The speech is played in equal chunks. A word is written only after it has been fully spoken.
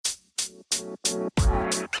What's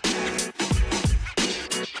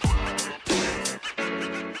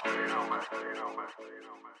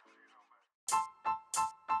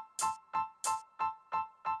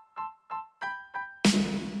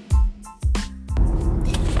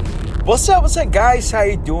up, guys? How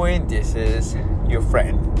you doing? This is your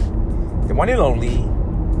friend, the one and only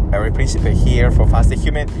Eric Principe here for Fast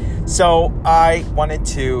Human. So I wanted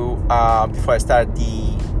to, before I start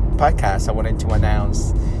the podcast, I wanted to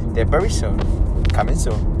announce that very soon, coming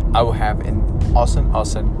soon, I will have an awesome,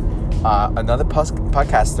 another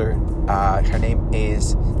podcaster. Her name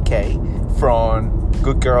is Kay from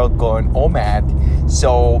Good Girl Going All Mad.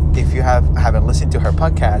 So if you haven't listened to her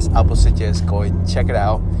podcast, I would suggest go and check it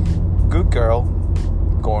out. Good Girl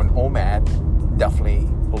Going All Mad. Definitely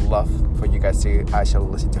would love for you guys to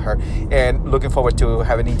actually listen to her, and looking forward to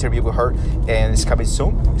having an interview with her, and it's coming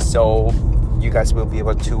soon, so you guys will be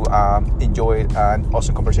able to enjoy an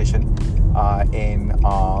awesome conversation and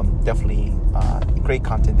definitely great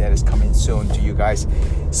content that is coming soon to you guys.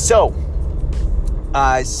 So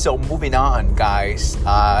moving on, guys,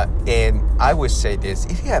 and I would say this: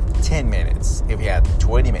 if you have 10 minutes, if you have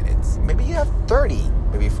 20 minutes, maybe you have 30,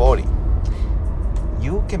 maybe 40,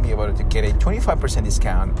 you can be able to get a 25%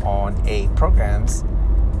 discount on programs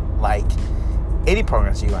like 80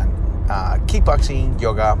 programs you want: kickboxing,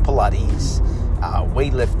 yoga, Pilates,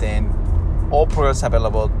 weightlifting, all programs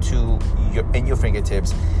available to your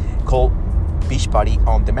fingertips, called Beachbody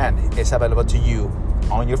On Demand. It's available to you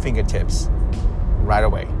on your fingertips right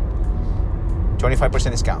away. 25%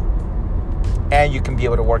 discount. And you can be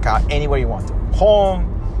able to work out anywhere you want to. Home,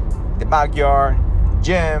 the backyard,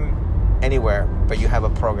 gym, anywhere, but you have a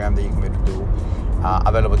program that you can be able to do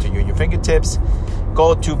available to you in your fingertips.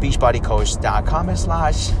 Go to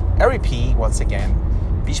beachbodycoach.com/REP. Once again,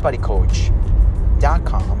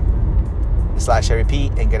 beachbodycoach.com/REP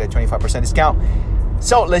and get a 25% discount.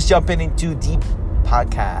 So let's jump into the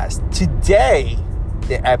podcast. Today,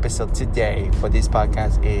 the episode today for this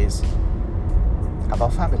podcast is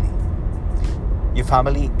about family. Your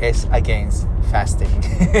family is against fasting.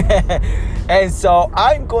 And so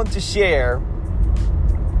I'm going to share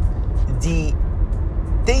the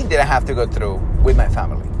thing that I have to go through with my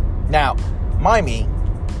family. Now, mind me,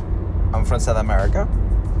 I'm from South America,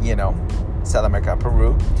 South America,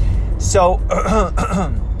 Peru. So,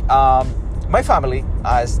 my family,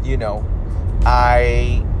 as you know,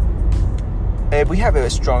 we have a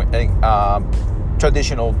strong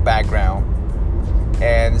traditional background,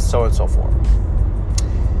 and so on and so forth.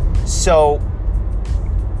 So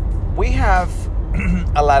we have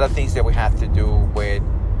a lot of things that we have to do with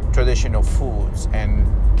traditional foods, and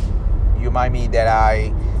you remind me that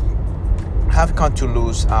I have come to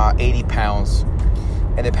lose 80 pounds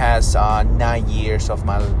in the past 9 years of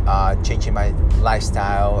my changing my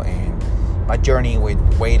lifestyle and my journey with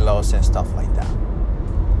weight loss and stuff like that.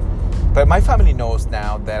 But my family knows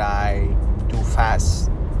now that I do fast,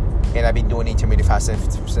 and I've been doing intermittent fasting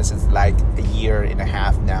since it's like a year and a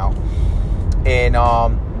half now. And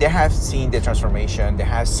they have seen the transformation. They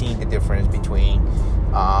have seen the difference between,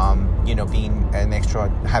 being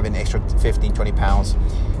having extra 15, 20 pounds.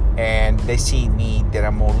 And they see me that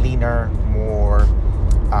I'm more leaner,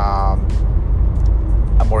 I'm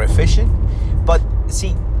more efficient. But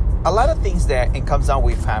see, a lot of things that it comes down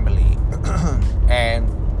with family, and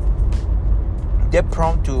they're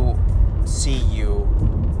prone to see you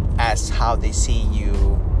as how they see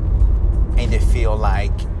you, and they feel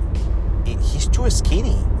like he's too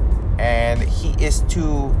skinny and he is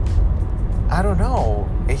too, I don't know,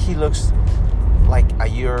 he looks like, are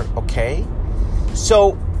you okay?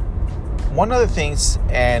 So one of the things,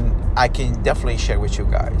 and I can definitely share with you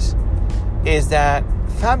guys, is that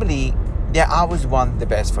family, they always want the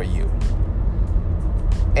best for you.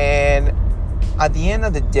 And at the end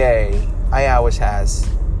of the day, I always ask,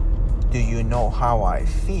 do you know how I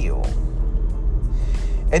feel?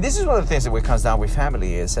 And this is one of the things that comes down with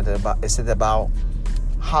family. Is it about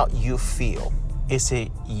how you feel? Is it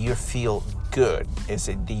you feel good? Is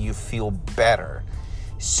it do you feel better?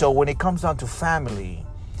 So when it comes down to family,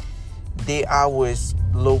 they always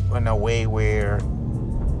look in a way where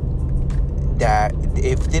that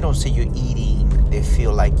if they don't see you eating, they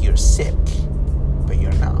feel like you're sick, but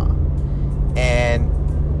you're not. And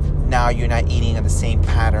now you're not eating in the same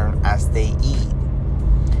pattern as they eat.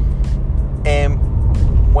 And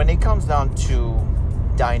when it comes down to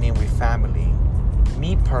dining with family,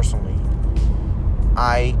 me personally,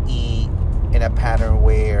 I eat in a pattern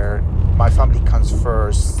where my family comes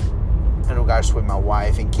first in regards with my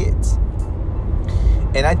wife and kids.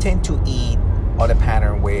 And I tend to eat on a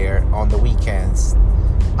pattern where on the weekends,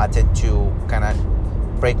 I tend to kind of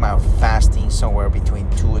break my fasting somewhere between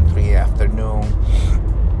 2 and 3 afternoon,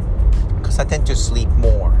 because I tend to sleep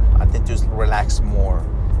more. I tend to relax more,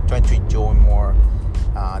 trying to enjoy more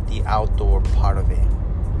the outdoor part of it.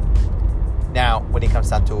 Now, when it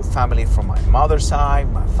comes down to family from my mother's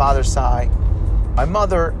side, my father's side, my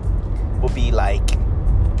mother will be like,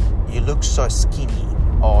 you look so skinny,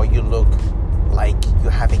 or you look like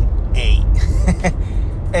you're having AIDS.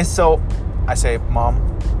 And so I say, Mom,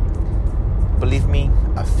 believe me,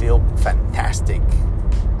 I feel fantastic.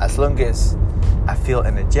 As long as I feel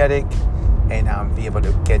energetic and I'm be able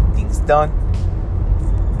to get things done,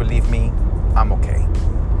 believe me, I'm okay.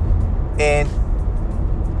 And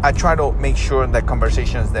I try to make sure that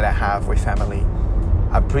conversations that I have with family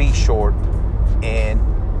are pretty short, and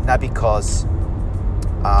not because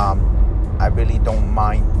I really don't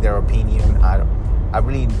mind their opinion. I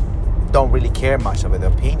really don't really care much about the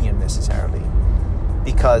opinion necessarily,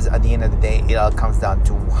 because at the end of the day, it all comes down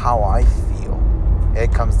to how I feel.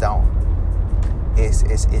 It comes down, is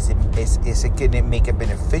it going to make it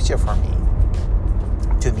beneficial for me,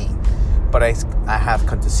 to me? But I have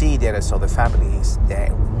come to see there are other families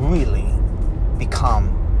that really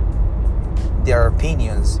become, their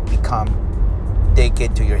opinions become, they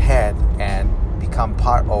get to your head and become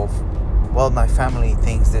part of, well, my family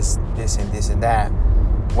thinks this and this and that.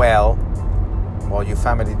 Well, your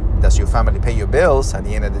family, does your family pay your bills at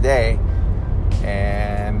the end of the day?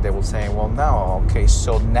 And they will say, well, no. Okay,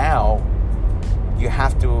 so now you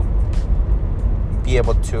have to be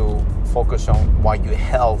able to focus on what your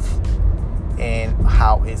health and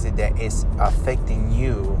how is it that it's affecting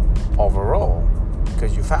you overall.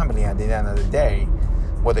 Because your family, at the end of the day,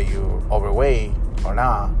 whether you're overweight or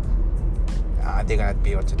not, they're going to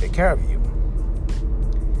be able to take care of you.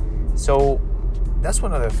 So that's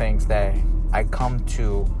one of the things that I come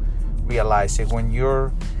to realize, that when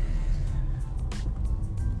you're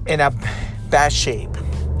in a bad shape,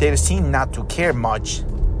 they seem not to care much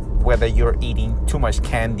whether you're eating too much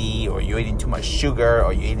candy, or you're eating too much sugar,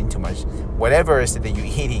 or you're eating too much whatever it is that you're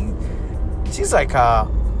eating. It seems like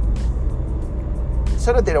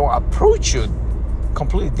sort of they don't approach you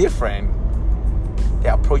completely different. They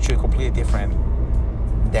approach you completely different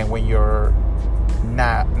than when you're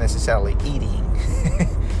not necessarily eating.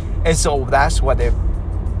 And so that's what they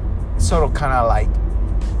sort of kind of like,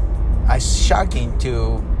 it's shocking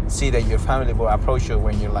to see that your family will approach you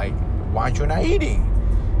when you're like, why aren't you not eating?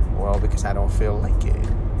 Well, because I don't feel like it.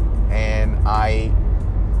 And I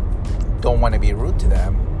don't want to be rude to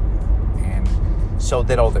them. And so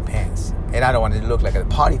that all depends. And I don't want to look like a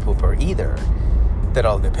party pooper either. That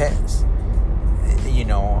all depends. You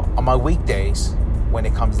know, on my weekdays, when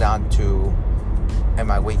it comes down to, and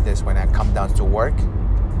my weekdays when I come down to work,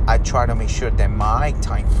 I try to make sure that my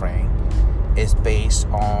time frame is based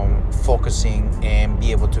on focusing and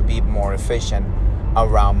be able to be more efficient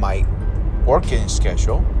around my working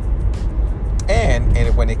schedule.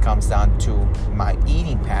 And when it comes down to my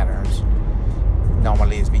eating patterns,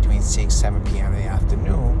 normally it's between 6, 7 p.m. in the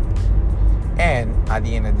afternoon. And at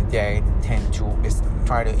the end of the day, tend to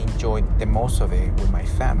try to enjoy the most of it with my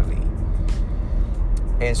family.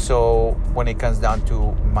 And so when it comes down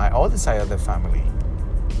to my other side of the family,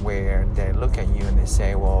 where they look at you and they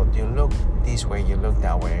say, well, you look this way, you look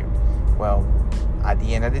that way. Well, at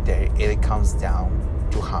the end of the day, it comes down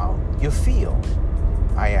to how you feel.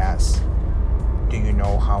 I ask, do you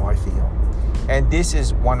know how I feel? And this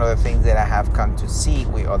is one of the things that I have come to see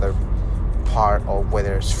with other part of,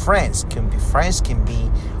 whether it's friends can be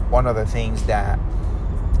one of the things that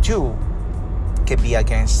too can be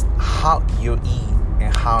against how you eat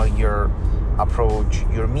and how you approach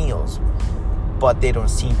your meals. But they don't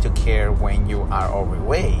seem to care when you are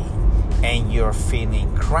overweight and you're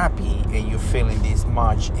feeling crappy and you're feeling this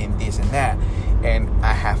much and this and that. And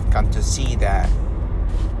I have come to see that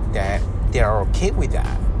they're okay with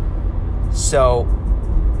that. So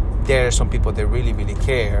there are some people that really, really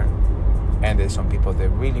care, and there's some people that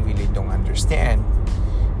really, really don't understand,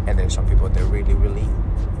 and there's some people that really, really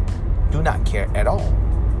do not care at all.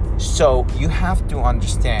 So you have to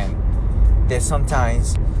understand that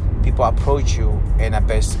sometimes people approach you in a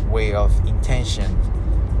best way of intention,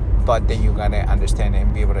 but then you gotta understand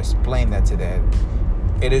and be able to explain that to them.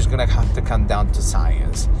 It is gonna have to come down to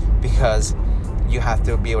science, because you have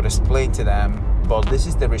to be able to explain to them, well, this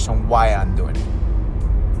is the reason why I'm doing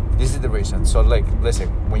it. This is the reason. So like, listen,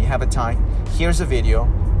 when you have a time, here's a video,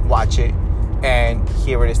 watch it, and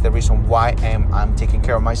here it is the reason why I'm taking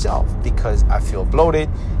care of myself, because I feel bloated,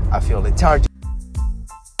 I feel lethargic.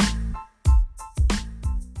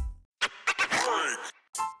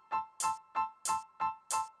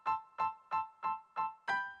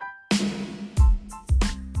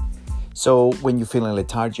 So when you're feeling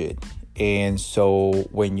lethargic, and so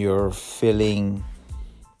when you're feeling,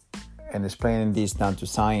 and explaining this down to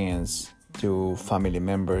science, to family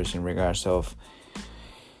members in regards of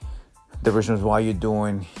the reasons why you're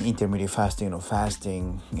doing intermittent fasting or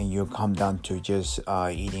fasting, and you come down to just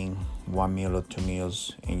eating 1 meal or 2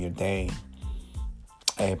 meals in your day,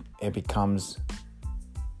 it becomes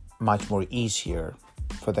much more easier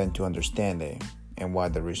for them to understand it, and why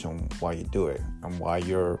the reason why you do it, and why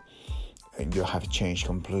you have changed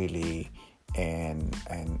completely, and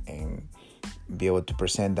be able to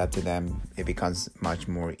present that to them. It becomes much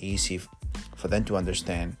more easy for them to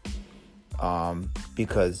understand,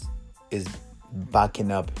 because it's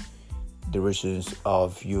backing up the reasons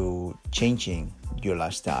of you changing your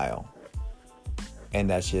lifestyle, and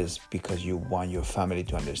that's just because you want your family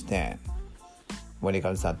to understand. When it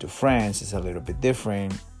comes down to friends, it's a little bit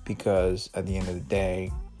different, because at the end of the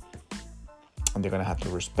day, they're gonna have to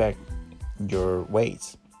respect your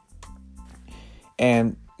ways,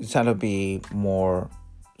 and it's gonna be more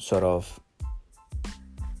sort of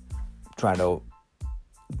trying to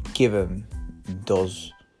give them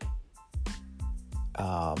those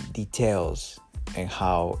details, and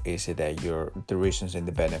how is it that the reasons and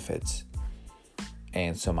the benefits,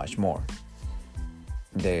 and so much more,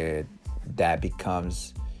 that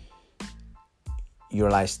becomes your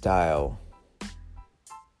lifestyle,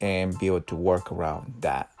 and be able to work around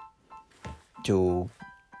that, to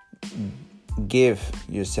give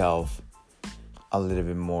yourself a little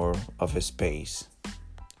bit more of a space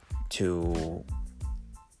to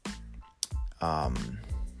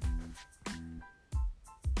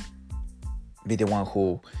be the one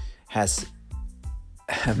who has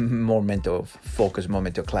more mental focus, more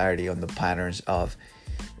mental clarity on the patterns of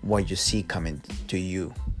what you see coming to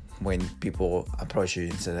you when people approach you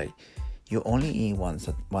and say, like, you only eat once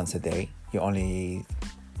a day, you only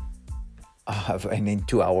have an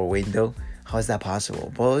 2-hour window. How is that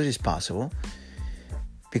possible? Well, it is possible,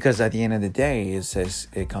 because at the end of the day,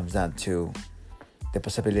 it comes down to the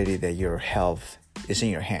possibility that your health is in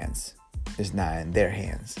your hands. It's not in their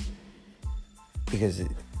hands. Because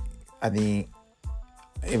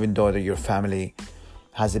even though your family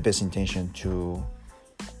has the best intention to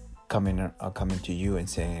coming to you and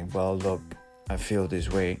saying, well, look, I feel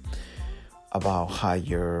this way about how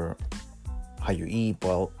you eat.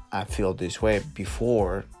 Well, I feel this way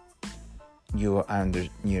before you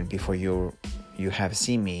have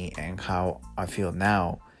seen me, and how I feel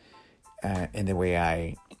now, and the way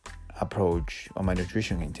I approach on my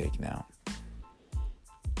nutrition intake now.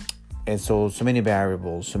 And so many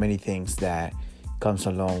variables, so many things that comes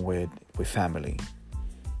along with family.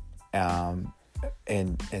 And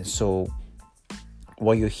so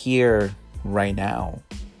what you hear right now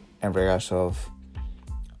in regards of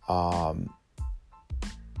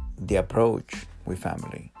the approach with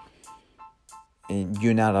family, and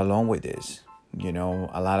you're not alone with this. A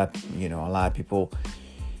lot of people,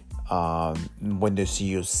 when they see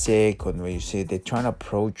you sick, or when you see, they're trying to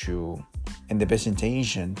approach you in the best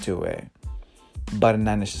intention to it, but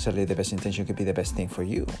not necessarily the best intention could be the best thing for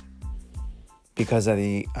you. Because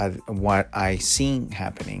what I see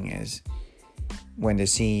happening is, when they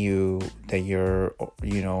see you that you're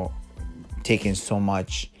taking so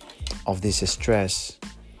much of this stress,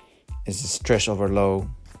 is a stress overload,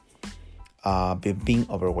 being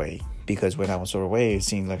overweight. Because when I was overweight, it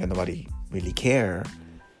seemed like nobody really cared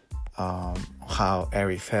how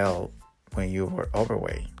Eric felt when you were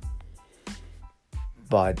overweight.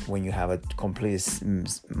 But when you have a complete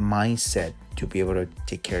mindset to be able to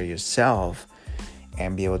take care of yourself,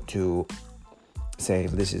 and be able to say,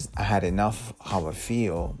 I had enough how I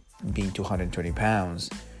feel being 220 pounds.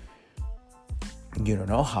 You don't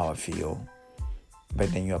know how I feel,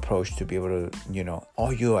 but then you approach to be able to,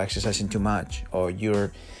 you're exercising too much, or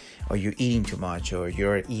you're eating too much, or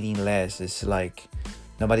you're eating less. It's like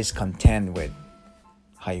nobody's content with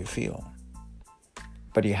how you feel.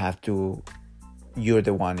 But you're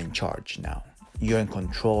the one in charge now. You're in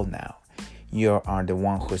control now. You are the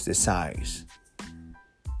one who decides.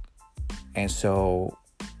 And so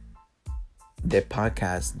the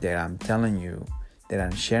podcast that I'm telling you, that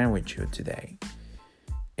I'm sharing with you today,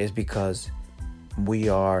 is because we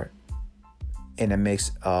are in a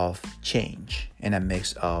mix of change, in a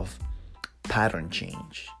mix of pattern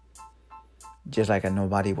change. Just like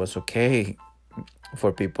nobody was okay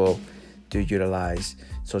for people to utilize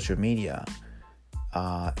social media.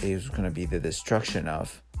 It was going to be the destruction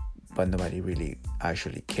of, but nobody really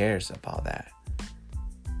actually cares about that.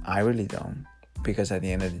 I really don't, because at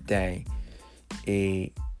the end of the day,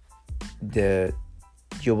 you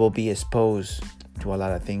will be exposed to a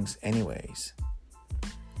lot of things anyways.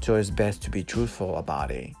 So it's best to be truthful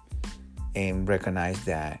about it and recognize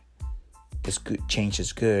that it's good. Change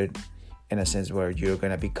is good in a sense where you're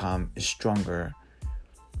going to become stronger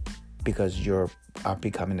because you're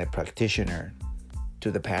becoming a practitioner to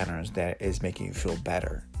the patterns that is making you feel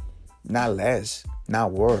better. Not less,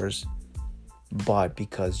 not worse, but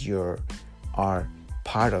because you are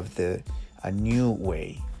part of a new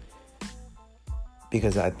way.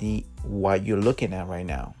 Because what you're looking at right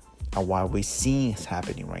now and what we're seeing is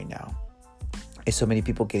happening right now is so many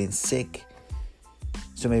people getting sick.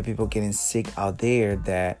 So many people getting sick out there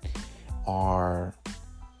that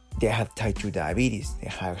they have type 2 diabetes, they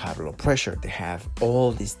have high blood pressure, they have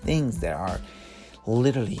all these things that are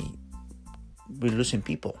literally losing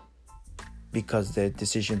people because the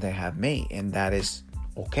decision they have made. And that is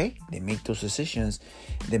okay. They make those decisions,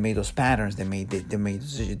 they make those patterns, they made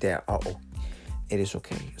decisions that are okay. It is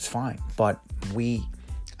okay, it's fine. But we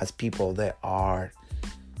as people that are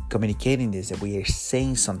communicating this, that we are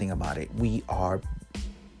saying something about it, we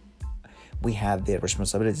have the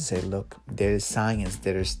responsibility to say, look, there is science,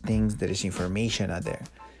 there is things, there is information out there.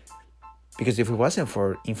 Because if it wasn't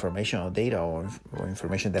for information or data or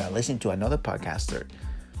information that I listened to another podcaster,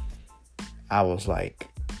 I was like,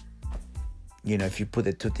 if you put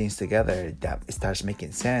the two things together, that it starts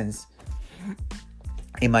making sense.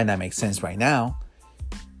 It might not make sense right now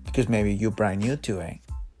because maybe you're brand new to it,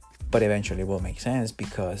 but eventually it will make sense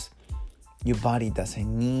because your body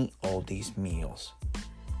doesn't need all these meals.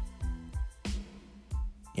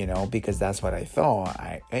 Because that's what I thought.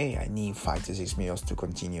 I need 5 to 6 meals to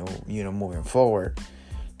continue, moving forward.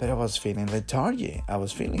 But I was feeling lethargic.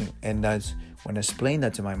 And that's when I explained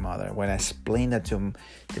that to my mother, when I explained that to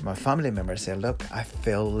my family members, I said, look, I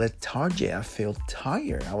feel lethargic. I feel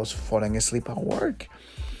tired. I was falling asleep at work.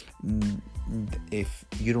 If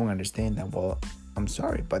you don't understand that, well, I'm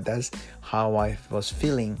sorry, but that's how I was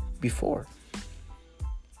feeling before.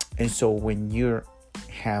 And so when you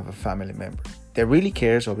have a family member that really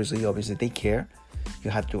cares, obviously they care, you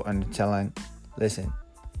have to tell them, listen,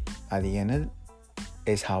 at the end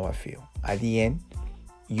is how I feel. At the end,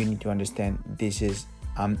 you need to understand this is,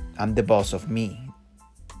 I'm the boss of me,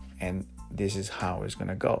 and this is how it's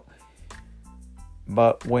gonna go.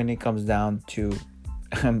 But when it comes down to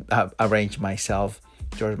arrange myself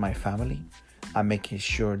towards my family, I'm making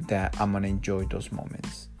sure that I'm gonna enjoy those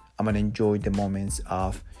moments. I'm gonna enjoy the moments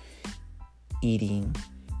of eating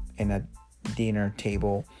in a dinner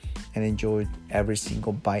table and enjoy every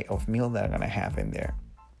single bite of meal that I'm gonna have in there.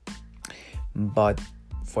 But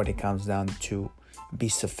when it comes down to be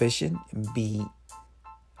sufficient,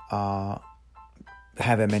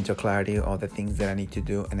 have a mental clarity of the things that I need to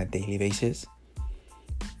do on a daily basis,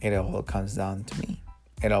 it all comes down to me.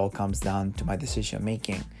 It all comes down to my decision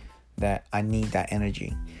making, that I need that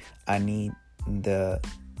energy. I need that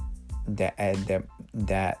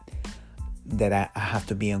I have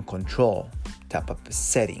to be in control type of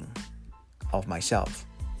setting of myself.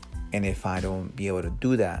 And if I don't be able to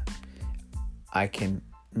do that, I can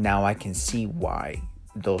see why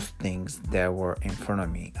those things that were in front of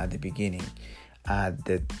me at the beginning,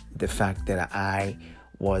 the fact that I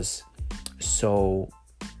was so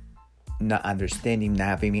not understanding,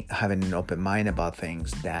 not having an open mind about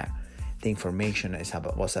things, that the information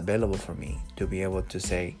was available for me to be able to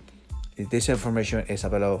say, if this information is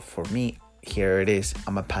available for me, here it is.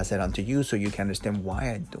 I'm going to pass it on to you so you can understand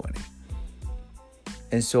why I'm doing it.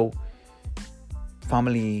 And so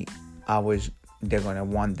family, they're going to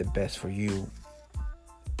want the best for you,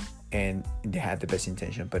 and they have the best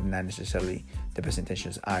intention, but not necessarily the best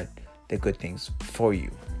intentions are the good things for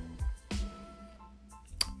you.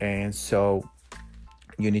 And so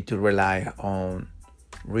you need to rely on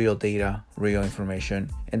real data, real information.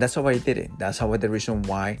 And that's how I did it. That's the reason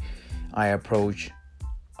why I approach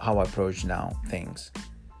now things,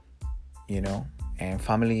 and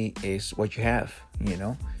family is what you have,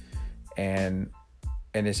 and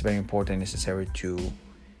it's very important, necessary to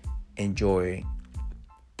enjoy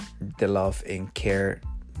the love and care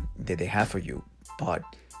that they have for you. But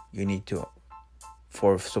you need to,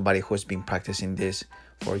 for somebody who's been practicing this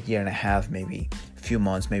for a year and a half, maybe a few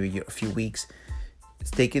months, maybe a few weeks,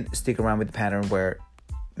 stick around with the pattern where it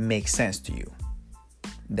makes sense to you,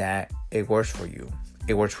 that it works for you,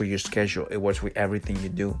 it works for your schedule, it works with everything you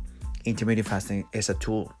do. Intermittent fasting is a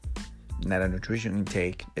tool, not a nutrition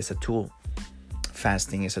intake. It's a tool.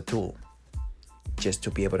 Fasting is a tool just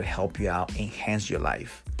to be able to help you out, enhance your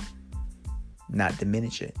life, not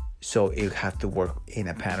diminish it. So you have to work in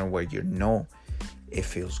a pattern where it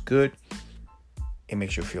feels good, it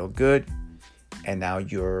makes you feel good, and now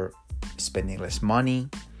you're spending less money,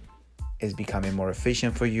 it's becoming more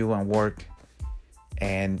efficient for you and work,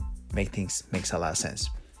 and makes a lot of sense.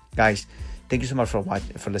 Guys, thank you so much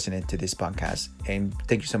for listening to this podcast, and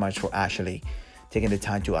thank you so much for actually taking the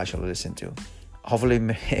time to actually listen to. Hopefully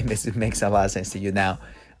it makes a lot of sense to you now,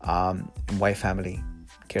 and why family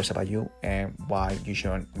cares about you, and why you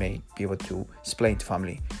may be able to explain to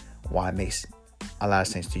family why it makes a lot of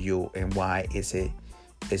sense to you, and why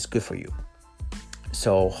it's good for you.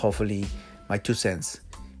 So hopefully my 2 cents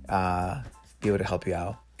be able to help you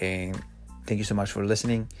out. And thank you so much for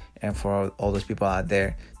listening. And for all those people out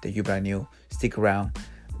there that you brand new, stick around.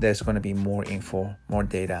 There's going to be more info, more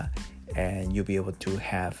data, and you'll be able to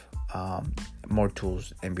have more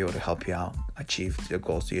tools and be able to help you out achieve the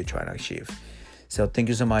goals that you're trying to achieve. So thank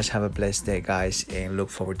you so much. Have a blessed day, guys, and look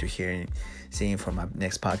forward to seeing you for my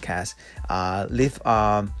next podcast. Leave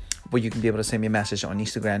where you can be able to send me a message on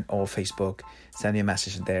Instagram or Facebook. Send me a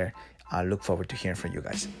message there. I look forward to hearing from you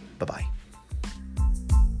guys. Bye-bye.